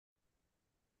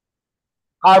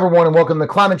Hi, everyone, and welcome to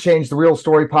Climate Change, the Real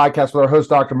Story podcast with our host,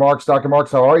 Dr. Marx. Dr.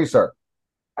 Marx, how are you, sir?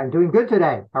 I'm doing good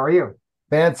today. How are you?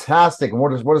 Fantastic. And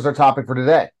what is our topic for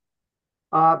today?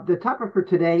 The topic for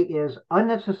today is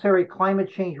unnecessary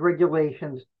climate change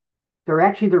regulations. They're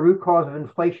actually the root cause of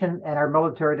inflation and our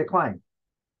military decline.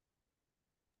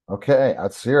 Okay,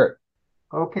 let's hear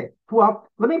it. Okay. Well,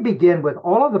 let me begin with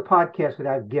all of the podcasts that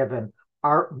I've given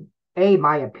are A,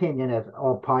 my opinion, as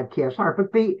all podcasts are,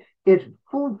 but B, it's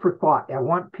food for thought. I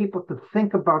want people to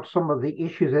think about some of the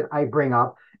issues that I bring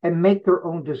up and make their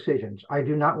own decisions. I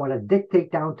do not want to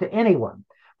dictate down to anyone,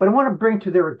 but I want to bring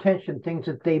to their attention things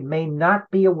that they may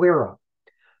not be aware of.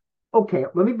 Okay,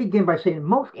 let me begin by saying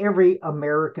most every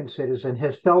American citizen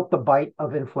has felt the bite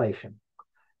of inflation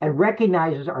and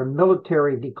recognizes our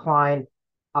military decline,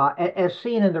 as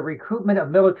seen in the recruitment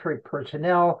of military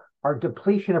personnel, our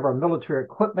depletion of our military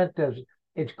equipment as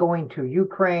it's going to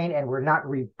Ukraine and we're not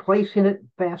replacing it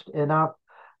fast enough.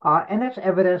 And that's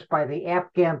evidenced by the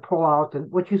Afghan pullout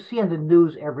and what you see in the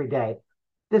news every day.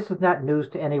 This is not news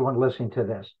to anyone listening to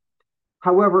this.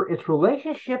 However, its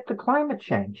relationship to climate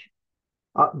change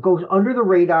goes under the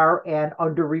radar and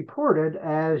underreported,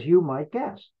 as you might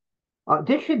guess.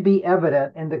 This should be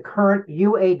evident in the current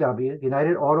UAW,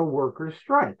 United Auto Workers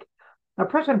strike. Now,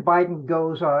 President Biden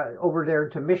goes over there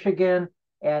to Michigan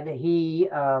and he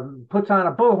puts on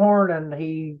a bullhorn and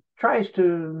he tries to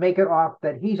make it off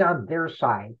that he's on their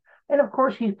side. And of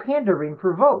course, he's pandering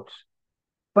for votes,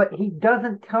 but he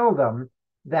doesn't tell them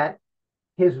that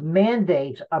his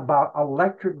mandates about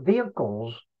electric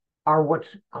vehicles are what's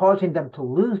causing them to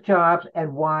lose jobs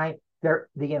and why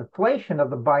the inflation of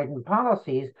the Biden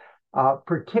policies,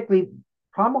 particularly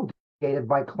promulgated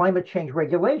by climate change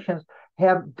regulations,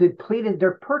 have depleted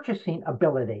their purchasing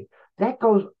ability. That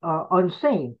goes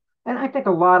unseen. And I think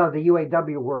a lot of the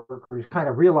UAW workers kind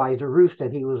of realized the roost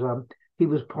that he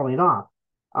was pulling off.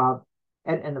 Uh,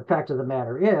 and the fact of the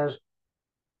matter is,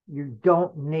 you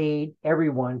don't need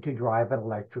everyone to drive an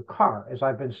electric car. As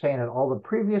I've been saying in all the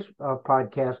previous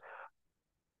podcasts,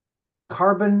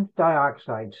 carbon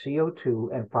dioxide,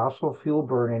 CO2, and fossil fuel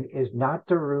burning is not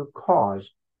the root cause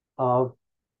of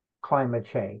climate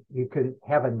change. You can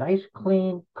have a nice,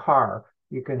 clean car,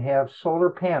 you can have solar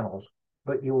panels,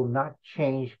 but you will not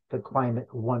change the climate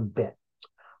one bit.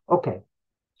 Okay,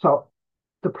 so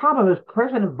the problem is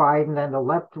President Biden and the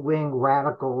left-wing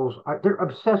radicals they're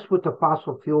obsessed with the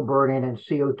fossil fuel burning and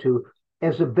CO2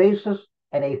 as a basis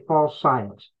and a false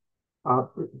science, uh,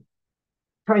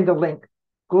 trying to link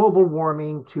global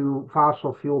warming to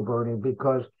fossil fuel burning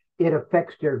because it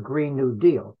affects their Green New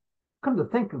Deal. Come to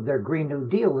think of their Green New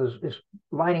Deal is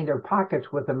lining their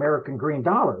pockets with American green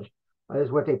dollars,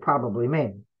 is what they probably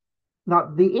mean.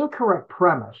 Now, the incorrect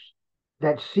premise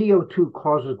that CO2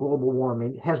 causes global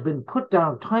warming has been put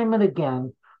down time and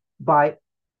again by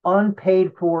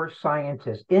unpaid for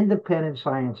scientists, independent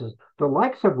scientists, the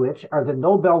likes of which are the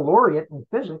Nobel laureate in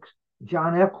physics,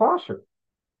 John F. Clauser,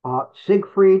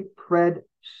 Siegfried Fred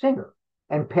Singer,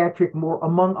 and Patrick Moore,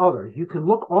 among others. You can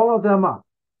look all of them up.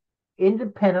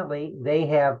 Independently, they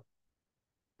have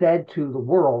said to the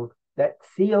world that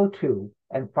CO2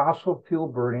 and fossil fuel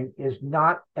burning is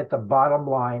not at the bottom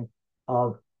line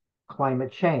of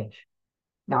climate change.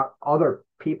 Now, other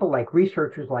people like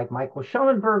researchers like Michael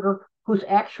Schellenberger, who's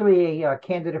actually a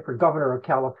candidate for governor of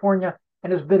California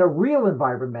and has been a real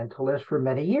environmentalist for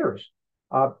many years.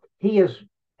 He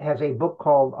has a book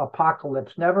called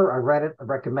Apocalypse Never. I read it. I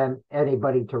recommend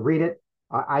anybody to read it.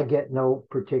 I get no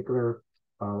particular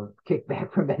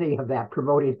kickback from any of that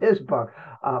promoting his book,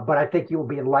 but I think you'll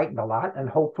be enlightened a lot, and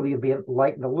hopefully you'll be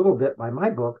enlightened a little bit by my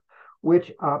book,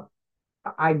 which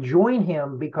I join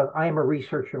him because I am a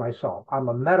researcher myself. I'm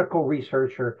a medical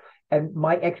researcher, and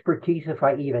my expertise, if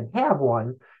I even have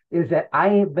one, is that I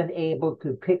have been able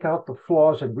to pick out the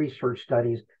flaws in research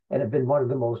studies and have been one of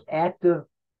the most active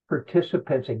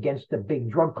participants against the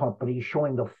big drug companies,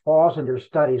 showing the flaws in their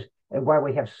studies and why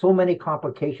we have so many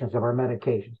complications of our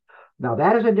medications. Now,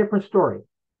 that is a different story.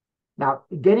 Now,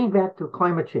 getting back to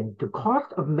climate change, the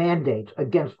cost of mandates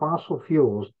against fossil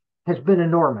fuels has been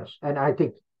enormous, and I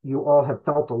think you all have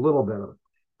felt a little bit of it,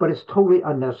 but it's totally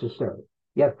unnecessary.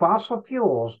 Yet fossil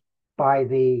fuels by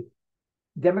the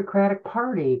Democratic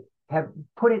Party have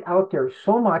put it out there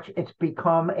so much it's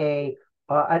become an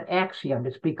axiom.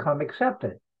 It's become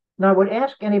accepted. Now, I would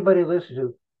ask anybody listening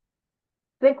to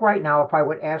think right now if I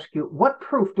would ask you, what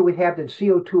proof do we have that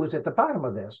CO2 is at the bottom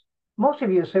of this? Most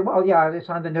of you say, well, yeah, it's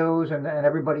on the news and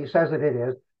everybody says that it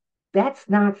is. That's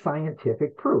not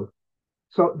scientific proof.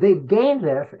 So they've gained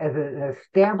this as an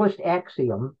established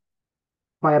axiom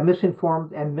by a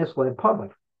misinformed and misled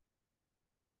public.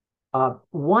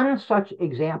 One such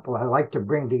example I like to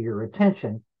bring to your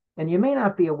attention, and you may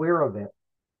not be aware of it,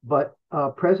 but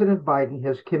President Biden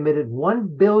has committed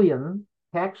 1 billion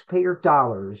taxpayer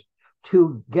dollars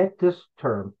to get this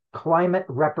term, climate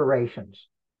reparations.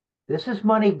 This is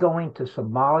money going to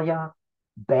Somalia,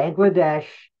 Bangladesh,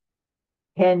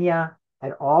 Kenya,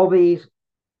 and all these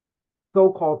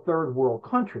so-called third world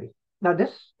countries. Now,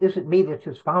 this isn't me that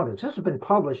just found it. This has been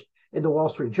published in the Wall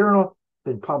Street Journal,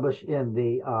 been published in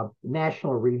the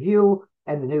National Review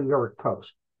and the New York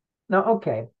Post. Now,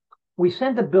 okay, we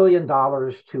send $1 billion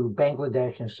to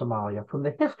Bangladesh and Somalia. From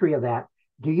the history of that,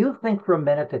 do you think for a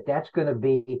minute that that's going to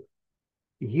be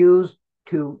used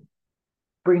to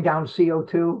bring down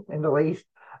CO2 in the least?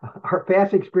 Our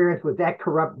past experience with that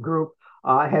corrupt group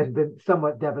has been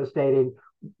somewhat devastating.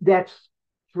 That's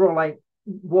sort of like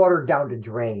water down the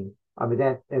drain. I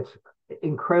mean, it's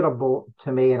incredible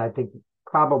to me, and I think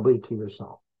probably to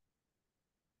yourself.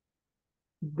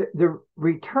 The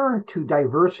return to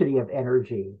diversity of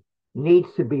energy needs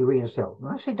to be reinstilled.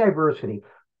 When I say diversity,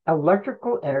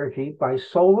 electrical energy by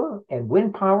solar and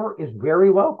wind power is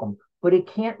very welcome, but it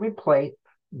can't replace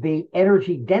the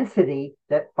energy density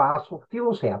that fossil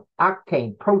fuels have.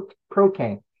 Octane,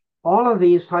 propane, all of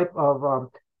these type of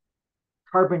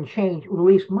carbon change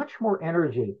release much more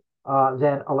energy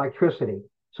than electricity.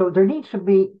 So there needs to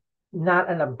be not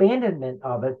an abandonment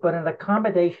of it, but an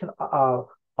accommodation of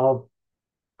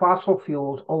fossil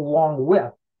fuels along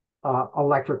with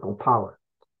electrical power.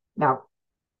 Now,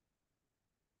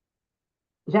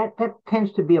 that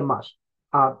tends to be a must.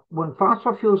 When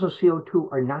fossil fuels and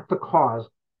CO2 are not the cause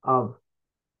of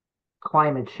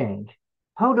climate change,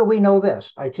 how do we know this?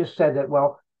 I just said that,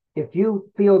 well, if you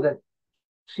feel that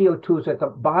CO2 is at the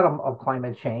bottom of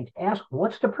climate change, ask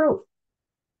what's the proof?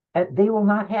 And they will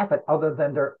not have it other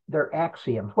than their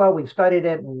axioms. Well, we've studied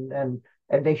it, and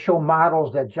they show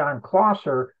models that John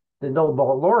Clauser, the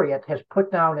Nobel laureate, has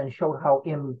put down and showed how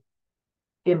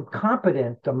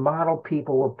incompetent the model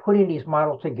people were putting these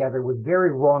models together with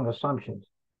very wrong assumptions.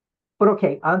 But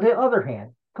okay, on the other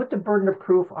hand, put the burden of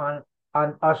proof on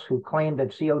us who claim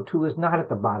that CO2 is not at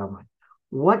the bottom line.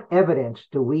 What evidence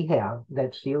do we have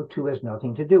that CO2 has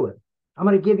nothing to do with it? I'm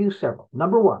going to give you several.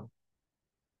 Number one,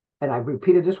 and I've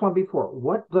repeated this one before,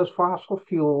 what does fossil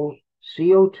fuels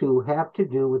CO2 have to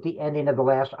do with the ending of the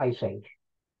last ice age?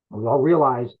 We all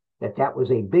realize that was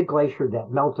a big glacier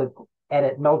that melted, and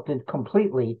it melted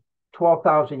completely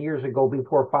 12,000 years ago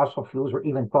before fossil fuels were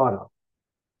even thought of.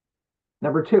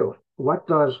 Number two, what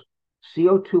does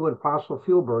CO2 and fossil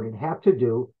fuel burning have to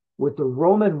do with the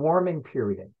Roman warming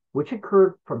period, which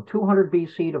occurred from 200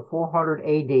 BC to 400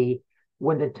 AD,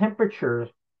 when the temperatures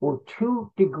were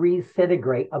 2 degrees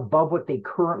centigrade above what they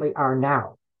currently are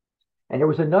now? And there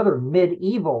was another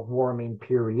medieval warming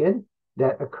period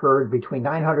that occurred between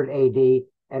 900 AD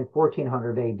and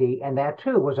 1400 AD, and that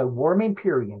too was a warming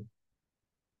period.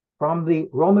 From the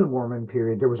Roman warming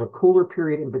period, there was a cooler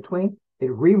period in between. It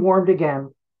rewarmed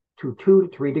again to 2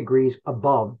 to 3 degrees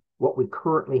above what we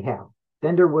currently have.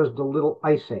 Then there was the Little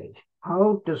Ice Age.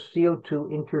 How does CO2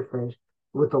 interface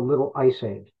with the Little Ice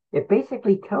Age? It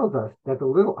basically tells us that the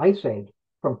Little Ice Age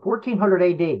from 1400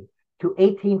 AD to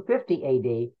 1850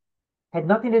 AD had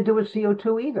nothing to do with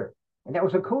CO2 either. And that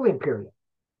was a cooling period.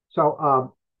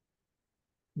 So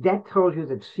that tells you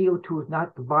that CO2 is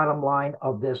not the bottom line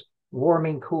of this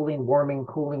warming,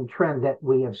 cooling trend that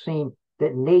we have seen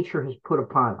that nature has put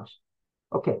upon us.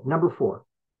 Okay, number four,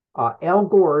 Al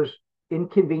Gore's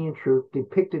Inconvenient Truth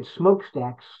depicted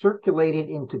smokestacks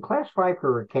circulating into Class 5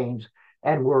 hurricanes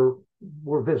and were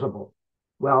visible.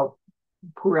 Well,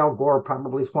 poor Al Gore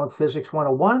probably flunked Physics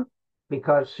 101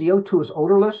 because CO2 is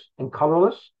odorless and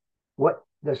colorless. What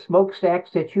the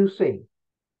smokestacks that you see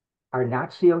are not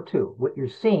CO2. What you're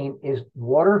seeing is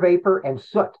water vapor and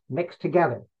soot mixed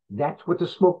together. That's what the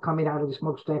smoke coming out of the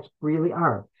smokestacks really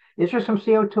are. Is there some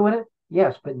CO2 in it?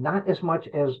 Yes, but not as much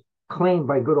as claimed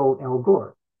by good old Al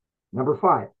Gore. Number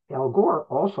five, Al Gore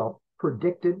also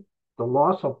predicted the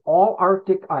loss of all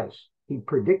Arctic ice. He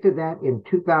predicted that in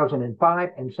 2005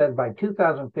 and said by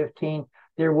 2015,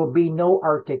 there will be no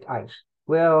Arctic ice.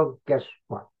 Well, guess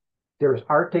what? There's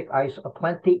Arctic ice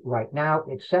aplenty right now.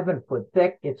 It's 7 foot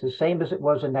thick. It's the same as it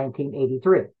was in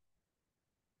 1983.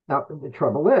 Now, the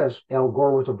trouble is, Al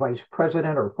Gore was a vice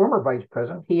president or former vice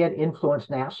president. He had influenced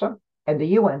NASA and the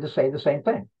UN to say the same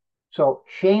thing. So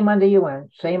shame on the UN,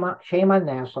 shame on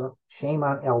NASA, shame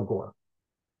on Al Gore.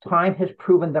 Time has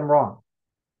proven them wrong.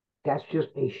 That's just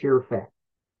a sheer fact.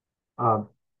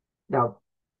 Now,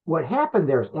 what happened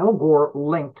there is Al Gore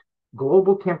linked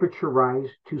global temperature rise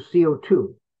to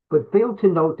CO2, but failed to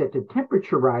note that the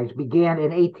temperature rise began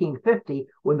in 1850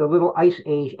 when the little ice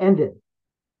age ended.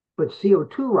 But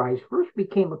CO2 rise first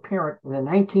became apparent in the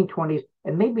 1920s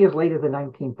and maybe as late as the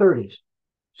 1930s.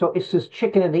 So it's this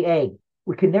chicken and the egg.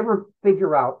 We can never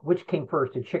figure out which came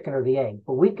first, the chicken or the egg,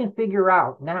 but we can figure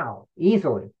out now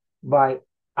easily by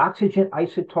oxygen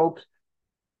isotopes,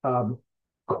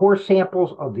 core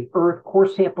samples of the earth, core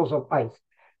samples of ice,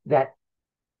 that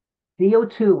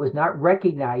CO2 was not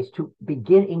recognized to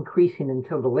begin increasing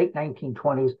until the late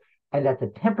 1920s, and that the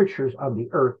temperatures of the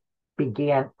earth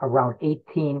began around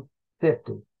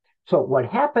 1850. So what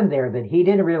happened there that he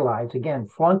didn't realize, again,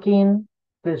 flunking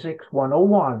physics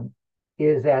 101,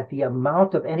 is that the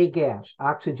amount of any gas,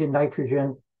 oxygen,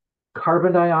 nitrogen,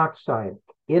 carbon dioxide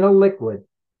in a liquid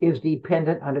is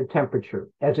dependent on the temperature.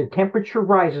 As the temperature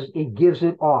rises, it gives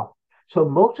it off. So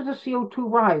most of the CO2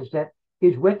 rise that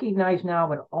is recognized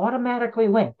now and automatically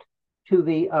linked to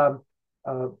the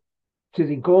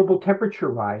global temperature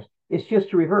rise, it's just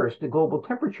the reverse. The global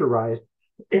temperature rise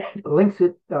links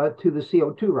it to the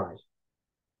CO2 rise.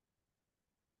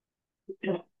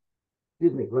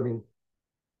 Excuse me, let me.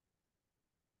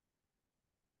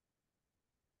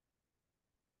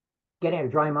 Getting a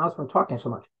dry mouth from talking so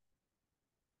much.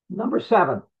 Number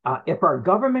 7, if our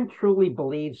government truly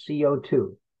believes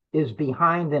CO2 is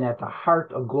behind and at the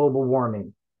heart of global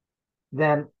warming,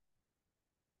 then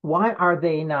why are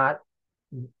they not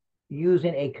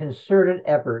using a concerted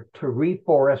effort to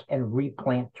reforest and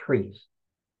replant trees?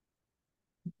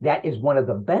 That is one of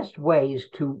the best ways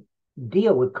to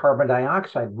deal with carbon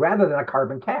dioxide rather than a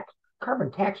carbon tax. Carbon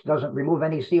tax doesn't remove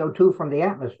any CO2 from the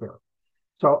atmosphere.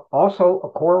 So also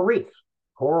coral reefs.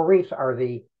 Coral reefs are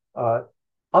the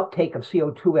uptake of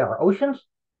CO2 at our oceans.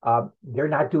 They're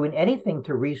not doing anything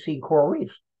to reseed coral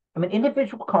reefs. I mean,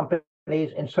 individual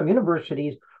companies and some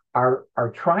universities are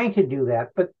trying to do that,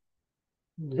 but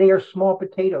they are small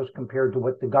potatoes compared to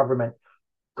what the government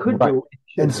could do.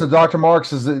 And so, Dr.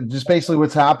 Marx, is it just basically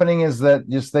what's happening is that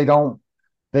just they don't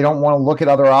want to look at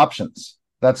other options.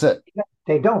 That's it.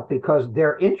 They don't, because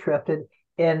they're interested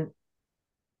in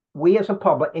we as a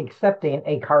public accepting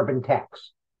a carbon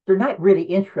tax. They're not really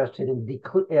interested in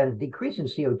decreasing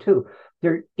CO2.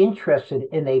 They're interested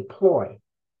in a ploy.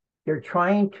 They're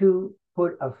trying to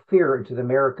put a fear into the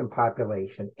American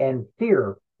population, and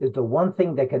fear is the one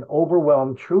thing that can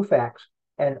overwhelm true facts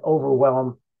and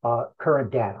overwhelm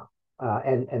current data.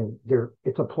 And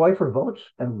it's a ploy for votes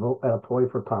and a ploy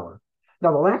for power.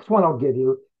 Now, the last one I'll give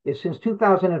you is since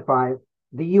 2005,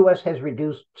 the U.S. has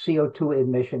reduced CO2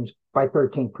 emissions by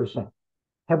 13%.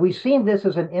 Have we seen this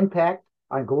as an impact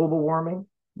on global warming?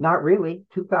 Not really.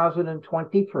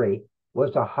 2023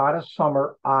 was the hottest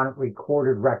summer on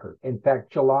recorded record. In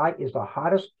fact, July is the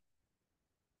hottest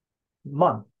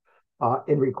month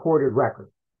in recorded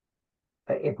record.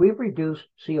 If we've reduced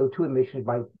CO2 emissions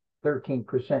by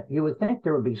 13%, you would think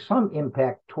there would be some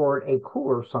impact toward a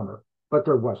cooler summer, but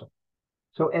there wasn't.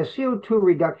 So as CO2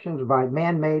 reductions by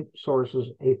man-made sources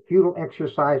a futile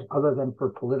exercise other than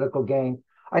for political gain?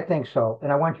 I think so.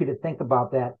 And I want you to think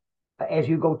about that as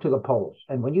you go to the polls.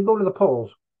 And when you go to the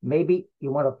polls, maybe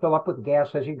you want to fill up with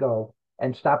gas as you go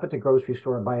and stop at the grocery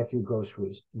store and buy a few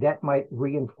groceries. That might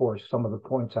reinforce some of the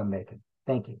points I'm making.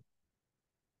 Thank you.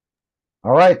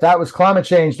 All right. That was Climate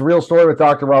Change, the Real Story with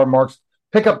Dr. Robert Marx.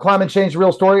 Pick up Climate Change, the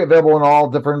Real Story, available in all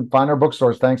different finer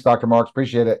bookstores. Thanks, Dr. Marx.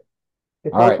 Appreciate it.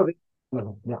 It's all also right.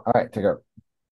 Yeah. All right. Take care.